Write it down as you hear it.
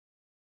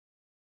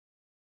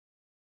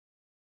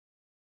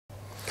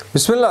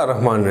Bismillah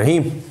ar-Rahman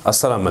ar-Rahim.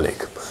 Assalamu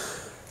alaikum.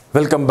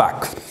 Welcome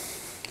back.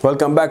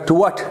 Welcome back to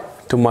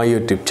what? To my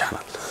YouTube channel.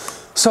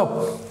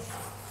 So,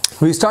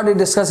 we started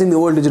discussing the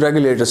voltage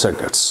regulator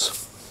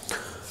circuits.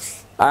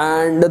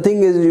 And the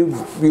thing is,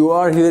 you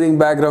are hearing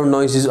background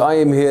noises. I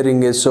am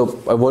hearing it. So,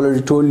 I've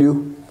already told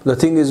you. The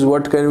thing is,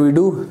 what can we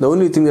do? The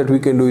only thing that we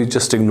can do is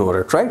just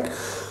ignore it, right?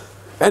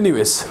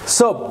 Anyways,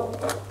 so,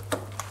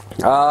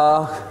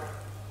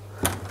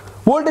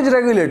 voltage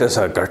regulator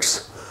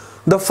circuits.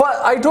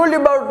 I told you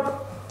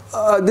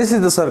about this is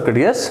the circuit,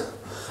 yes.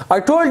 I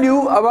told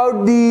you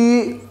about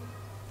the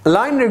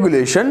line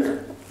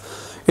regulation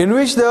in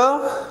which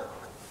the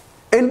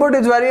input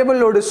is variable,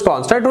 load is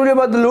constant. I told you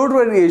about the load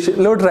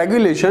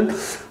regulation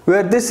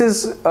where this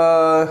is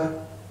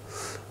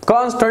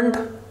constant,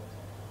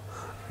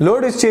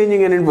 load is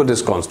changing and input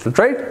is constant,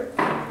 right?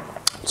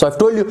 So I've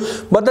told you,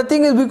 but the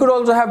thing is we could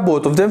also have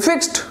both of them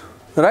fixed.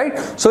 Right?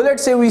 So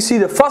let's say we see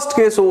the first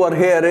case over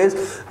here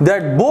is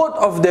that both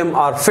of them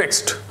are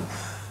fixed.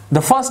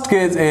 The first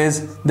case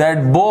is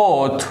that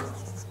both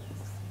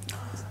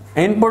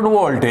input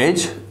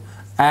voltage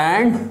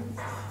and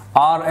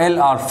RL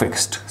are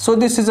fixed. So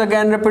this is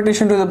again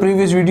repetition to the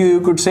previous video,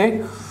 you could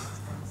say.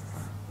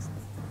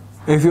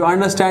 If you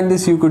understand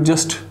this, you could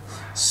just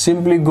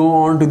simply go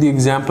on to the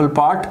example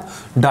part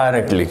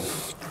directly.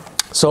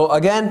 So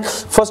again,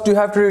 first you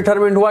have to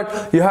determine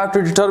what? You have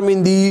to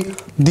determine the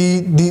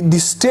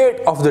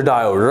state of the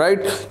diode,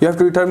 right? You have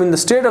to determine the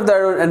state of the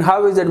diode, and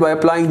how is that? By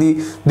applying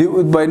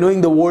by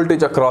knowing the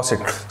voltage across it.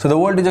 So the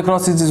voltage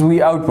across it is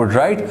V output,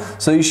 right?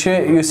 So you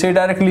say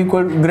directly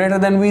equal greater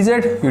than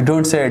Vz, you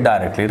don't say it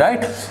directly,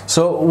 right?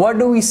 So what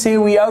do we say?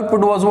 V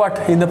output was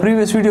what? In the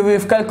previous video we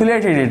have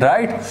calculated it,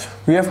 right?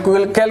 We have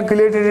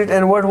calculated it,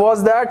 and what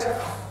was that?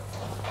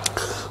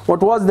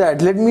 What was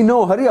that? Let me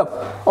know, hurry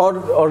up,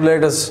 or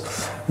let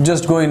us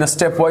just go in a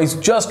stepwise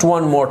just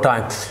one more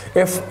time.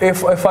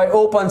 If I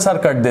open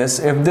circuit this,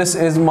 if this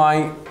is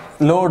my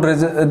load,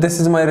 this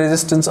is my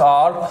resistance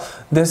R,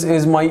 this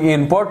is my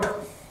input,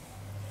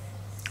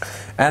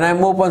 and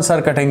I'm open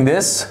circuiting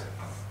this,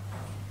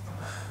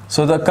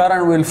 so the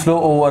current will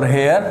flow over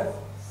here.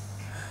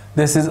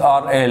 This is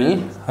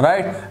RL,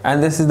 right?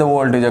 And this is the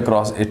voltage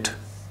across it.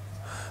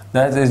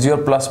 That is your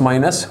plus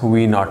minus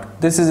V naught.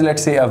 This is,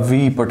 let's say, a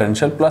V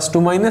potential, plus 2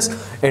 minus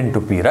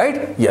into P,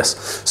 right?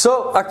 Yes.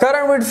 So a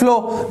current will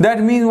flow. That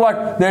means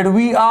what? That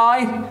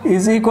VI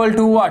is equal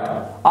to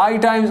what? I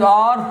times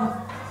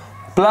R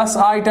plus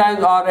I times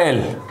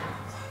RL.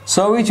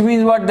 So which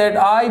means what? That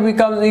I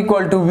becomes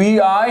equal to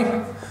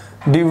VI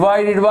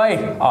divided by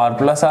R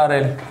plus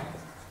RL.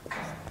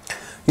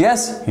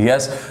 Yes?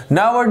 Yes.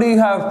 Now what do you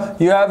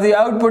have? You have the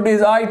output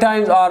is I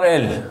times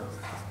RL.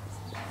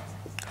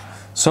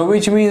 So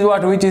which means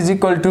what? Which is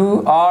equal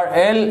to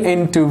RL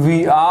into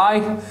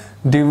VI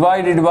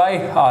divided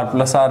by R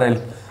plus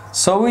RL.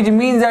 So which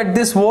means that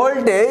this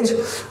voltage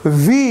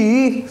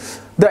V,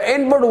 the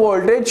input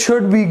voltage,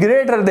 should be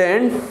greater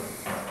than,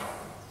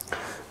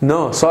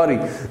 no, sorry,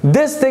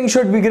 this thing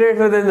should be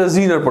greater than the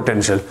Zener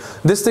potential.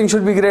 This thing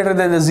should be greater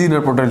than the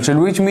Zener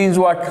potential, which means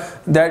what?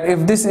 That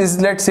if this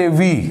is, let's say,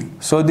 V,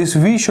 so this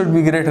V should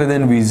be greater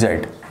than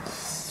Vz.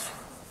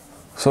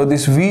 So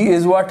this V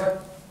is what?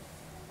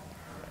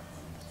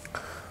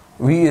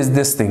 V is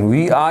this thing,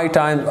 VI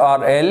times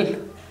RL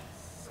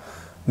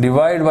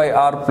divided by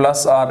R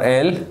plus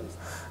RL.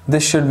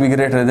 This should be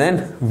greater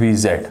than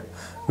Vz,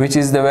 which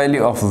is the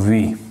value of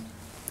V,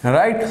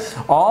 right?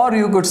 Or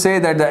you could say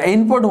that the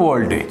input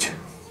voltage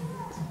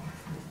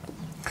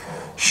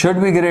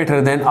should be greater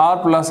than R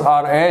plus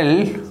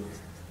RL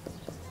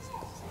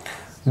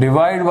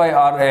divided by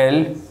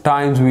RL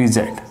times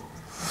Vz.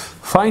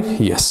 Fine?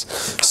 Yes.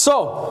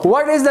 So,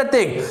 what is the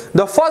thing?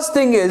 The first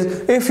thing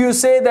is, if you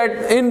say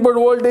that input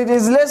voltage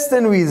is less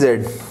than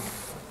Vz,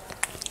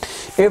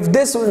 if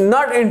this,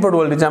 not input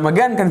voltage, I'm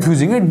again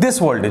confusing it, this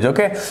voltage,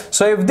 okay?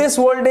 So, if this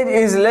voltage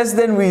is less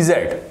than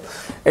Vz,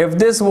 if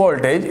this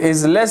voltage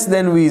is less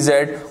than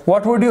Vz,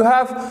 what would you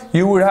have?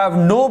 You would have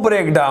no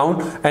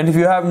breakdown, and if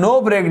you have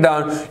no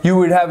breakdown, you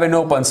would have an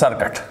open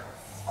circuit.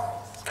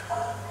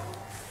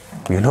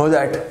 You know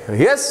that?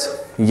 Yes?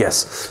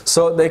 Yes.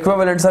 So the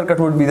equivalent circuit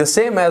would be the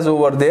same as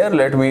over there.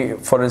 Let me,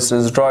 for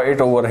instance, draw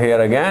it over here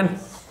again.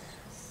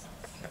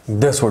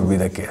 This would be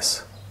the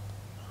case.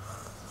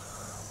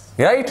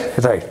 Right?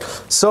 Right.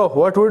 So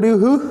what would you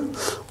do?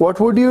 What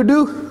would you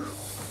do?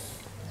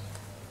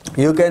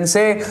 You can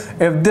say,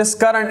 if this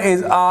current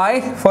is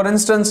I, for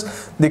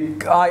instance, the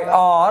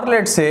IR,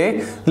 let's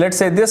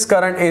say this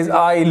current is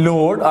I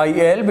load,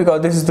 IL,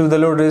 because this is through the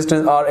load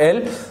resistance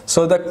RL.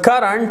 So the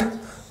current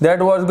that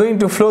was going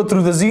to flow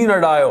through the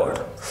Zener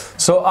diode.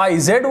 So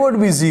IZ would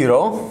be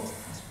 0,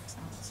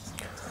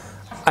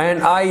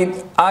 and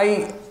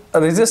I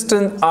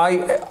resistance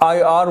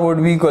IR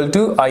would be equal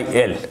to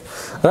IL,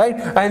 right?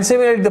 And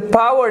similarly, the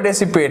power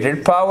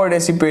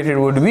dissipated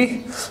would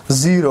be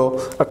 0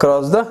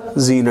 across the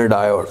Zener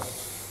diode.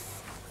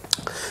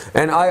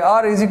 And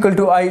IR is equal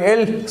to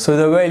IL, so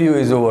the value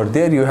is over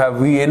there. You have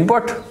V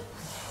input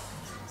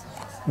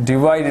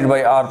divided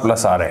by R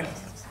plus RL.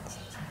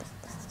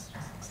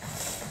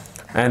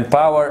 and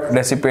power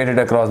dissipated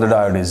across the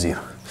diode is 0.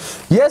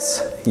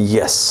 Yes,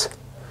 yes.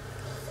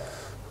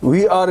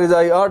 VR is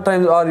IR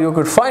times R, you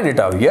could find it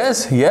out.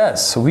 Yes,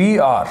 yes,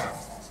 VR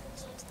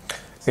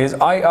is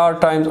IR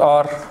times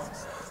R,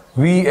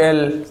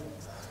 VL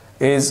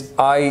is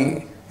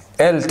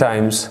IL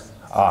times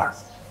R.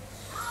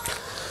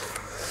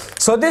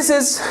 So this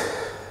is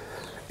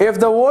if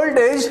the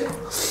voltage,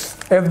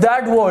 if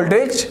that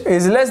voltage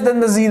is less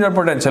than the Zener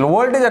potential,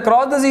 voltage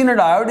across the Zener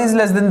diode is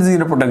less than the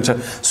Zener potential.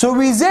 So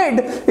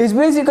Vz is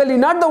basically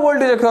not the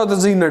voltage across the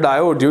Zener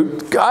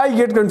diode. I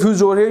get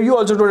confused over here, you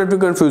also don't have to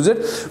confuse it.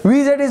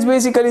 Vz is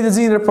basically the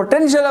Zener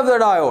potential of the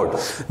diode.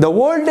 The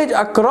voltage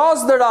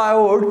across the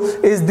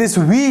diode is this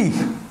V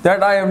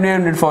that I have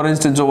named it, for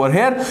instance, over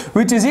here,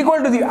 which is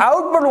equal to the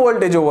output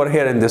voltage over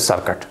here in this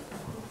circuit.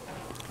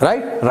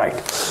 Right? Right.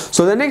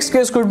 So the next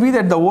case could be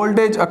that the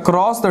voltage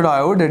across the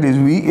diode, that is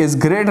V, is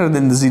greater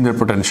than the Zener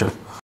potential.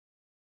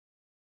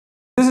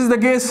 This is the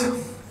case.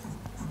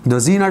 The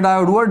Zener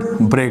diode would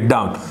break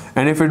down,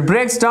 and if it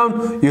breaks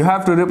down, you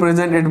have to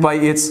represent it by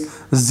its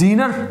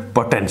Zener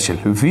potential,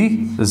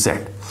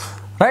 Vz.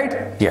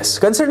 Right? Yes.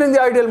 Considering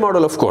the ideal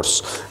model, of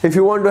course. If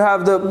you want to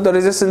have the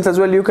resistance as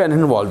well, you can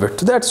involve it.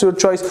 So that's your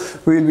choice.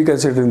 We will be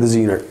considering the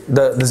Zener,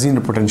 the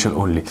Zener potential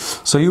only.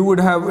 So you would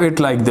have it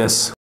like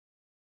this.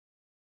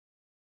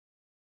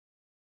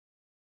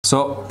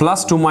 So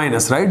plus to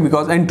minus, right?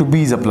 Because N to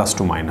B is a plus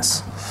to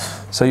minus.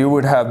 So you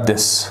would have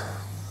this.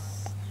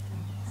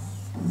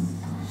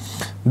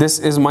 This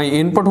is my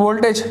input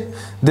voltage.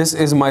 This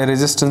is my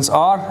resistance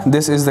R.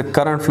 This is the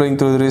current flowing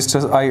through the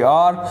resistance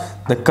IR.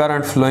 The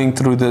current flowing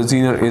through the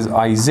Zener is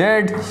IZ.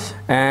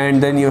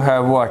 And then you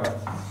have what?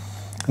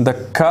 The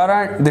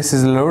current, this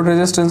is load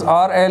resistance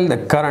RL.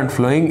 The current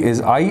flowing is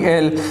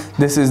IL.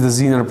 This is the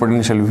Zener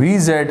potential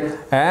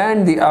Vz.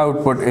 And the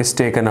output is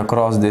taken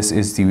across. This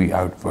is the V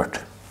output.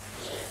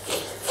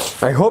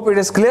 I hope it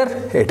is clear.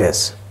 It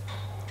is.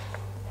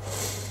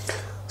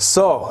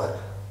 So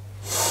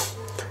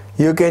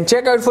you can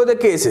check out for the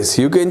cases.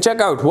 You can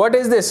check out what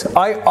is this.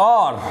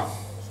 IR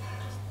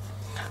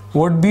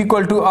would be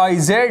equal to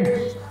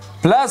IZ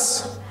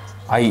plus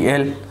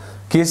IL,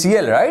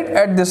 KCL, right,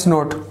 at this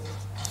node.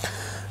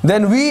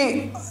 Then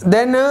IR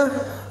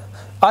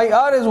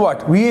is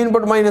what? V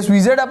input minus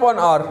Vz upon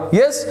R.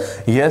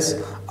 Yes, yes.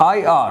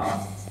 IR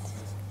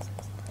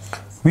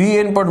V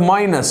input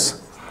minus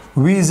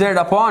Vz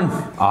upon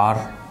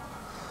R.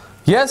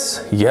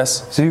 Yes,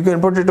 yes. So you can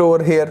put it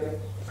over here.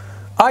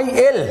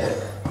 IL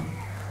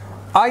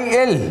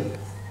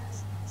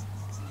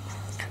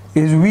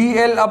is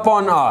VL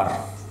upon R,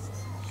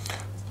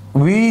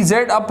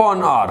 Vz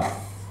upon R,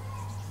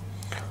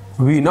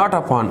 V naught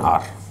upon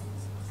R.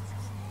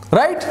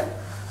 Right?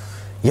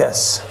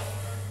 Yes.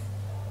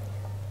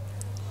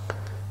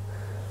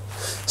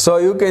 So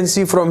you can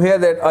see from here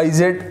that Iz,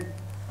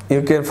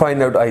 you can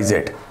find out Iz.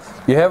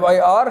 You have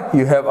IR,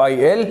 you have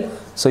IL,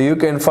 so you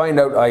can find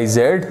out Iz,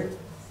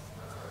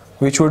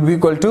 which would be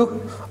equal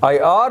to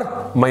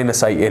IR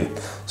minus IL.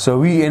 So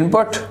V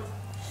input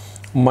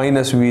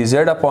minus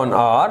Vz upon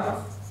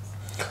R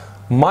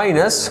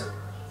minus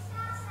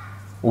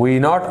V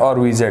naught or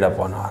Vz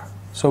upon R.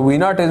 So V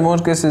naught in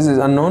most cases is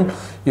unknown.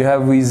 You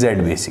have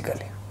Vz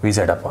basically,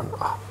 Vz upon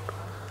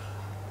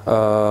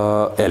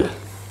R. L,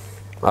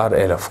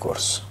 RL of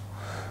course.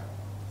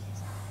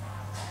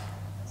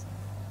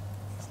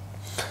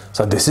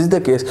 So this is the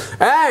case,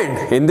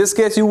 and in this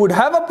case you would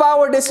have a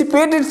power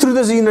dissipated through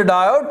the Zener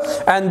diode,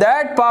 and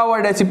that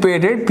power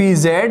dissipated,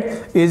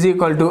 Pz, is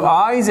equal to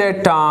Iz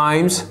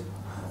times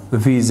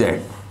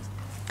Vz.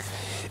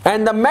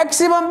 And the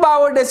maximum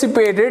power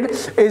dissipated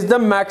is the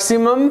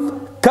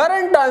maximum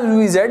current times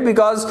Vz,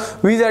 because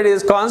Vz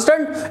is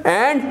constant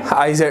and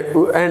Iz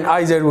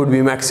would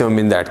be maximum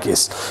in that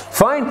case.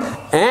 Fine.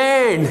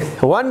 And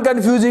one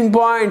confusing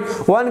point,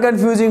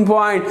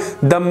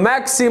 the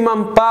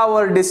maximum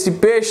power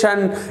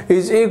dissipation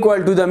is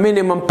equal to the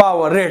minimum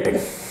power rating.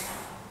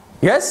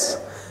 Yes?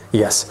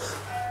 Yes.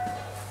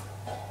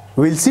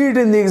 We'll see it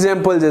in the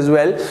examples as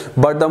well,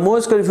 but the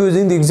most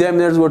confusing, the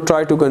examiners would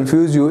try to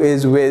confuse you,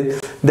 is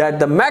with that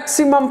the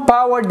maximum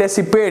power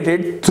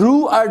dissipated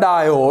through a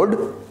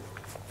diode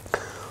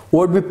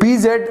would be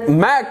Pz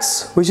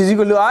max, which is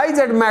equal to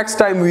Iz max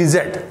times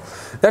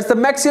Vz. That's the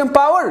maximum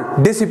power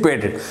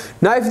dissipated.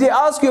 Now if they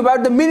ask you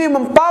about the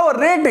minimum power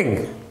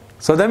rating,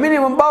 so the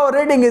minimum power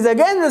rating is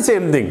again the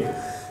same thing.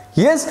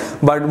 Yes,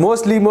 but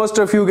most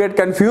of you get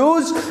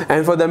confused,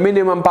 and for the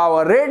minimum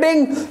power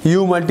rating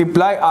you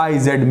multiply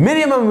Iz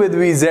minimum with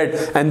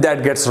Vz, and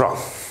that gets wrong.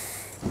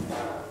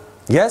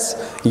 Yes,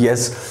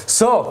 yes.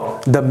 So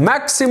the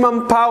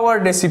maximum power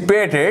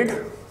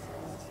dissipated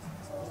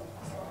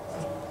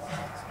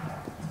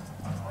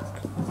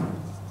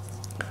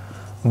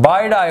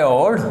by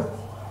diode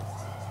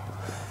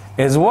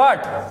is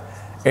what?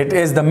 It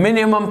is the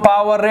minimum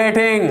power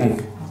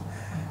rating.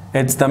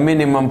 It's the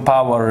minimum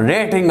power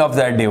rating of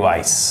that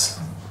device.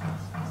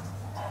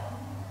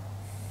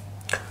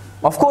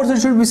 Of course it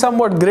should be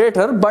somewhat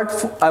greater,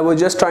 but I was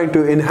just trying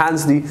to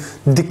enhance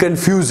the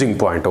confusing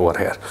point over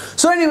here.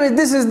 So anyway,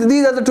 these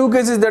are the two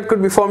cases that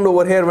could be formed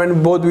over here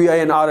when both Vi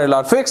and RL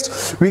are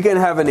fixed. We can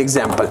have an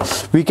example.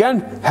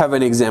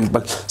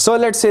 So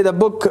let's say the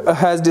book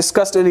has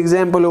discussed an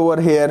example over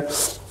here.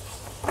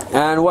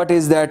 And what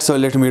is that? So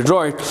let me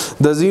draw it.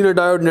 The Zener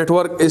diode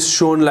network is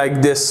shown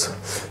like this.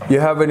 You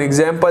have an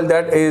example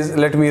that is,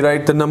 let me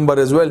write the number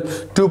as well,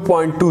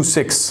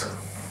 2.26.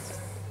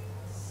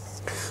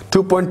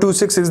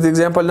 2.26 is the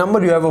example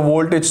number. You have a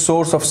voltage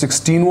source of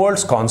 16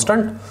 volts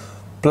constant,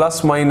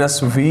 plus minus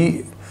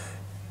V,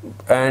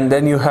 and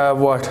then you have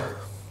what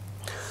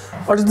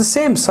is the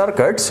same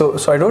circuit, so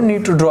I don't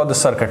need to draw the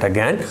circuit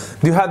again.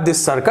 You have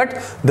this circuit.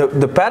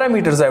 The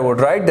parameters I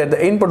would write that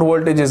the input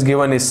voltage is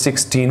given is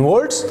 16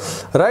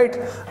 volts, right?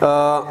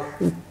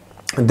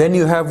 Then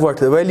you have what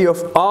the value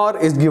of R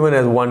is given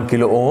as 1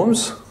 kilo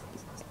ohms.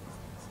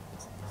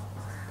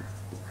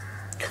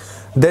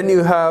 Then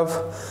you have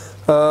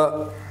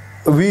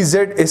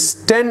Vz is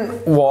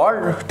 10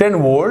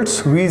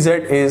 volts. Vz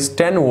is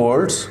 10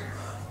 volts.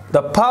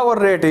 The power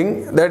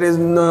rating, that is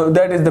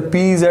the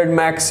Pz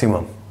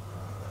maximum.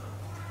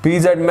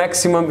 Pz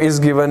maximum is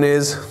given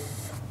is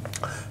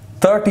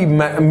 30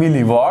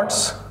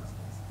 milliwatts.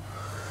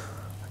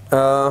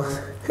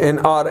 And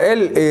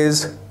RL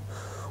is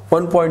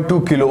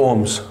 1.2 kilo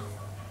ohms.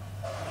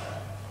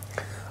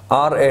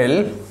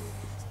 RL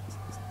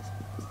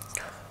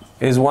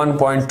is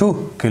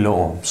 1.2 kilo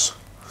ohms.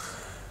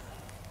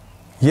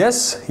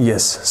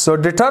 Yes. So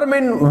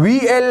determine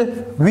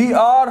VL,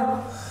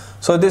 VR.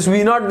 So this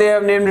V0 they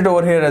have named it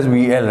over here as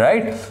VL,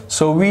 right?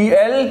 So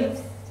VL,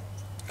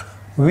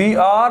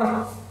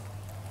 VR,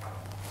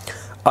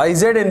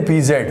 IZ and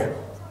PZ.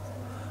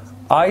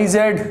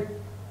 IZ,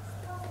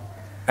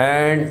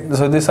 and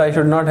so this I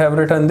should not have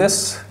written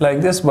this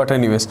like this, but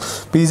anyways,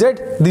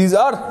 PZ, these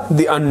are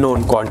the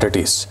unknown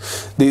quantities.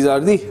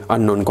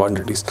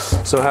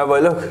 So have a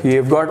look.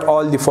 You've got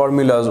all the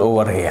formulas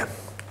over here.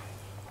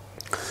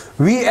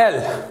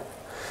 VL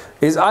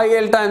is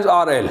IL times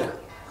RL.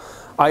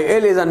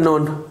 IL is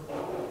unknown.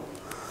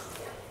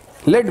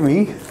 Let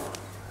me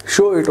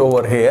show it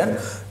over here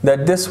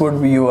that this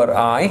would be your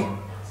I,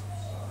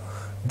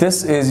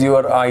 this is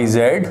your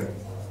IZ,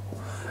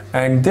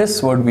 and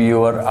this would be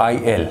your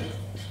IL.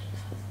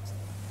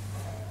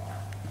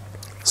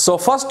 So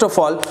first of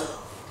all,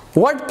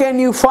 what can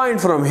you find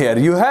from here?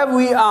 You have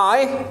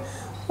VI.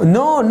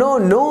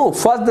 No.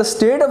 First the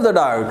state of the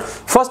diode.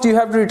 First you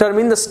have to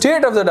determine the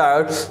state of the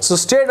diode. So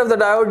state of the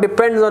diode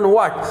depends on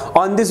what?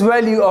 On this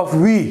value of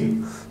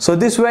V. So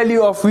this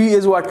value of V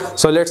is what?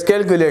 So let's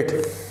calculate.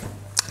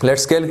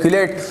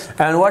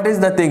 And what is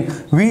the thing?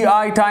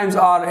 VI times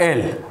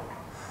RL.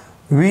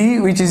 V,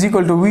 which is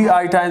equal to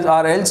VI times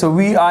RL. So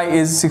VI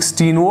is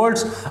 16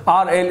 volts.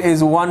 RL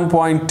is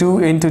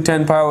 1.2 into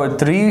 10 power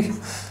 3.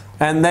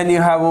 And then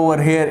you have over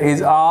here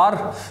is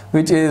R,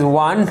 which is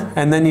 1,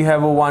 and then you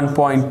have a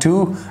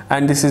 1.2,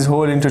 and this is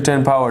whole into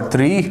 10 power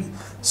 3.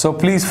 So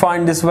please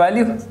find this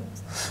value.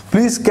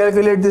 Please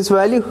calculate this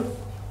value.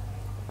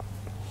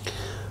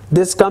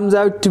 This comes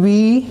out to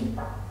be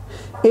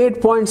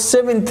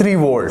 8.73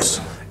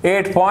 volts.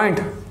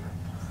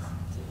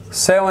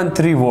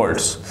 8.73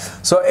 volts.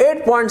 So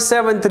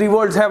 8.73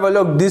 volts, have a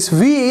look. This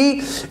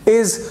V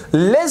is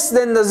less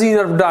than the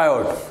Zener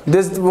diode.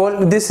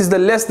 This is the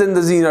less than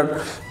the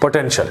Zener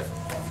potential.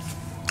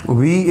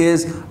 V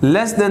is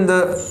less than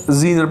the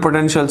Zener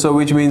potential, so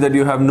which means that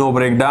you have no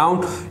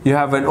breakdown. You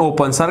have an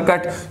open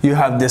circuit. You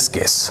have this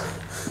case.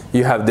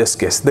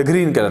 The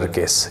green color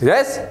case.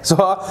 Yes?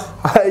 So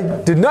I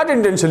did not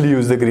intentionally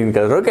use the green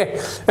color. Okay.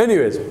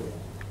 Anyways.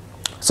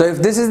 So if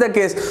this is the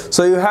case,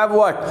 so you have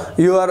what?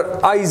 Your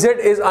IZ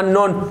is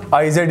unknown.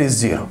 IZ is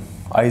 0.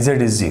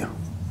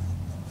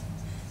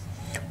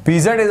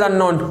 PZ is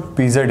unknown.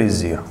 PZ is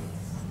 0.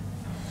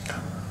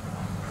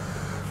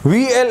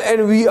 VL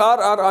and VR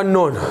are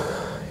unknown.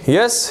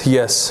 Yes.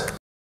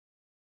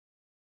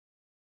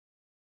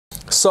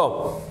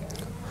 So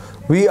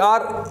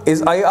VR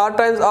is IR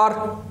times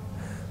R.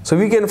 So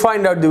we can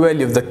find out the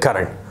value of the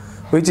current,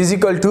 which is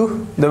equal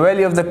to, the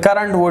value of the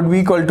current would be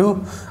equal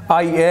to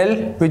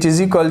IL, which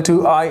is equal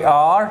to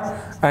IR,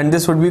 and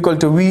this would be equal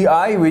to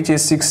VI, which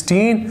is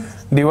 16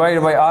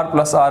 divided by R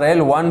plus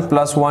RL, 1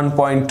 plus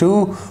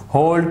 1.2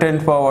 whole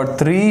 10 power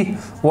 3.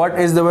 What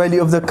is the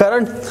value of the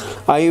current?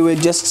 I will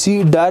just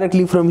see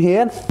directly from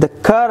here. The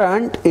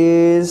current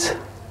is,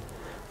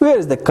 where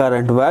is the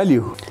current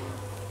value?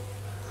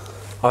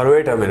 Or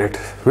wait a minute.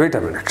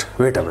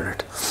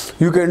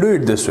 You can do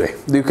it this way.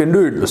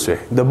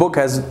 The book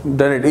has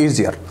done it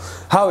easier.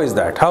 How is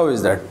that?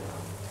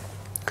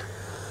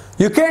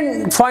 You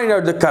can find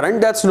out the current,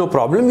 that's no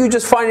problem. You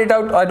just find it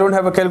out. I don't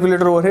have a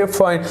calculator over here.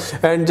 Fine,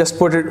 and just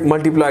put it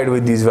multiplied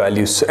with these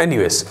values.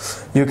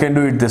 Anyways, you can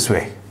do it this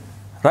way,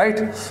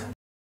 right?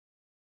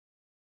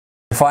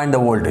 find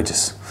the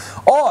voltages.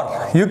 Or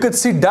you could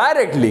see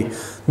directly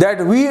that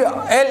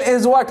VL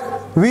is what?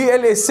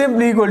 VL is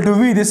simply equal to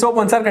V, this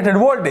open circuited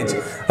voltage,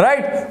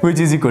 right? Which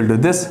is equal to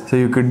this. So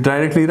you could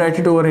directly write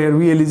it over here.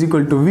 VL is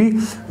equal to V,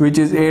 which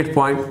is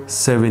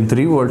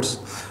 8.73 volts.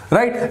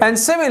 Right? And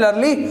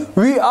similarly,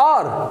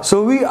 VR.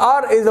 So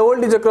VR is the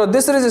voltage across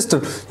this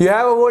resistor. You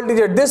have a voltage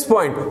at this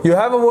point. You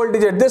have a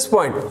voltage at this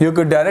point. You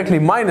could directly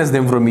minus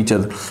them from each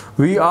other.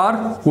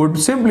 VR would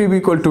simply be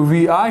equal to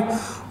VI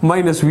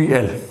minus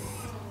VL,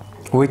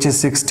 which is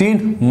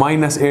 16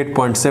 minus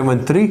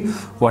 8.73,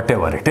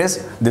 whatever it is.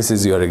 This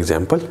is your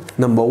example.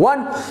 Number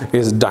 1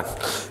 is done.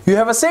 You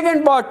have a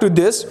second part to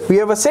this. We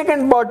have a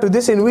second part to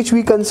this in which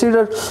we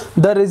consider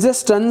the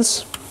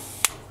resistance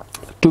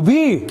to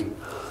be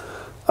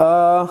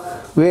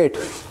wait,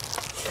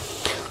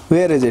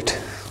 where is it?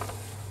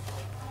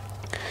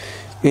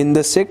 In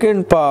the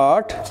second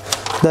part,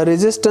 the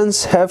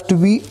resistance have to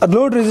be, a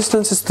load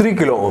resistance is 3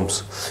 kilo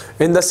ohms.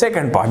 In the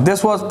second part,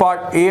 this was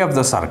part A of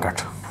the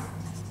circuit.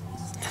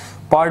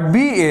 Part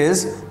B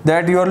is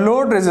that your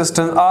load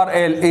resistance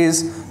RL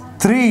is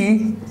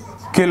 3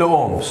 kilo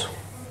ohms.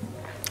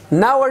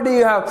 Now what do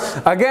you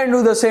have? Again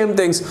do the same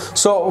things.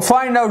 So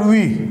find out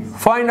V.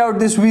 Find out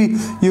this V.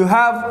 You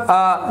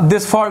have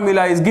this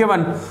formula is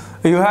given.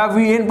 You have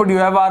V input, you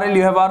have RL,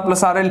 you have R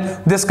plus RL.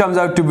 This comes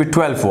out to be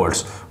 12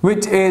 volts,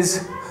 which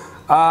is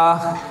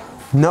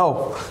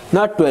no,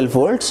 not 12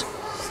 volts.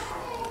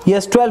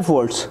 Yes, 12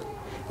 volts.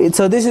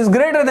 So this is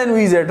greater than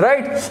Vz,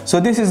 right?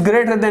 So this is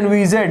greater than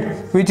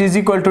Vz, which is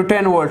equal to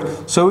 10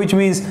 volts. So which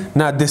means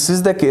now this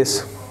is the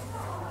case.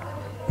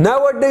 Now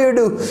what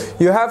do?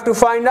 You have to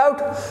find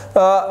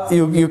out,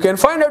 you can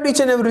find out each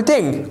and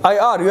everything.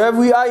 IR, you have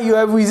VI, you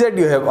have VZ,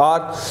 you have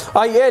R,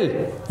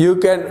 IL,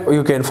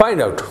 you can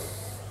find out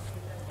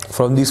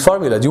from these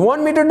formulas. You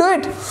want me to do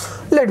it?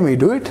 Let me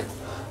do it.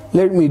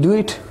 Let me do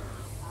it.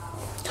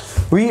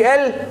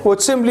 VL would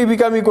simply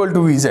become equal to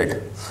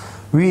VZ.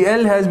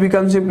 VL has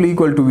become simply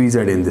equal to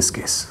VZ in this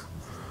case,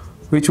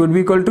 which would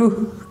be equal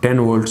to 10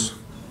 volts.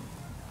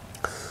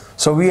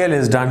 So VL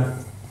is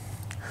done.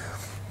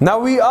 Now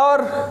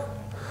VR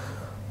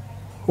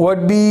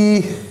would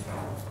be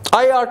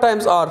IR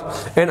times R,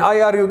 and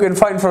IR you can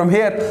find from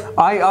here.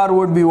 IR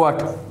would be what?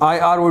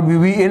 IR would be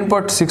V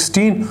input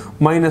 16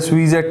 minus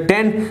VZ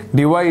 10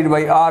 divided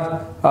by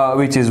R,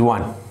 which is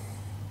 1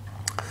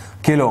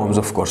 kilo ohms,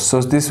 of course.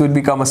 So this would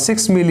become a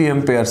 6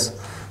 milliamperes.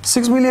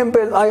 6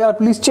 milliamperes IR,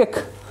 please check.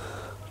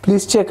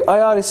 Please check.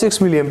 IR is 6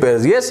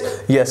 milliamperes. Yes?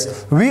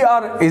 Yes.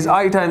 VR is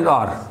I times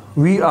R.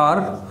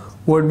 VR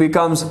would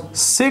becomes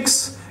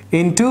 6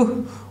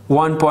 into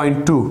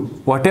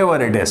 1.2,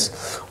 whatever it is.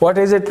 What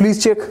is it?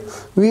 Please check.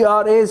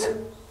 VR is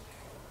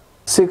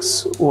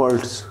 6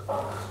 volts.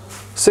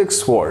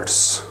 6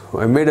 volts.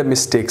 I made a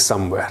mistake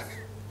somewhere.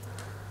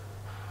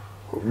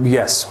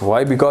 Yes.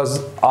 Why?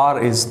 Because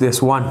R is this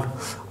 1.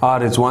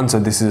 R is 1, so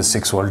this is a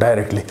 6 volt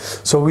directly.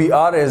 So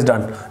VR is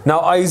done.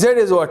 Now IZ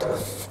is what?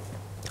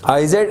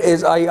 IZ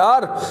is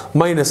IR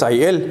minus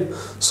IL.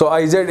 So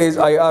IZ is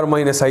IR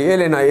minus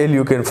IL, and IL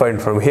you can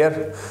find from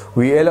here.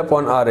 VL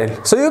upon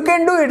RL. So you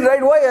can do it,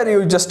 right? Why are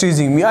you just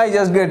teasing me? I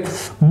just get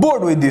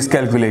bored with these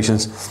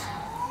calculations.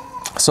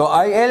 So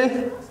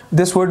IL,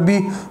 this would be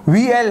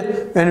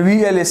VL, and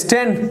VL is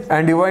 10,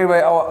 and divided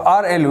by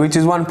RL, which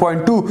is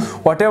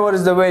 1.2. Whatever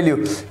is the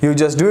value, you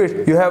just do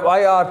it. You have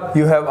IR,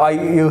 you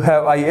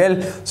have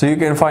IL, so you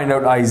can find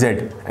out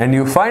IZ, and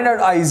you find out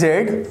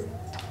IZ.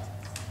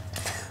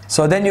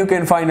 So then you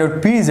can find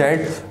out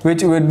PZ,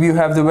 which would be, you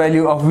have the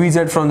value of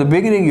VZ from the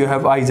beginning, you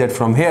have IZ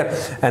from here,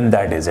 and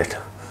that is it.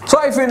 So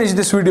I finished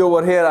this video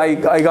over here.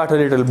 I got a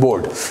little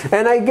bored,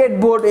 and I get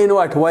bored in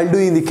what? While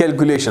doing the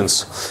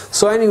calculations.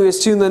 So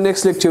anyways, see you in the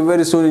next lecture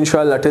very soon,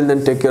 inshallah. Till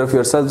then, take care of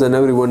yourselves and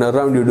everyone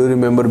around you. Do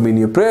remember me in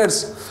your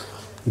prayers.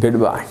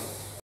 Goodbye.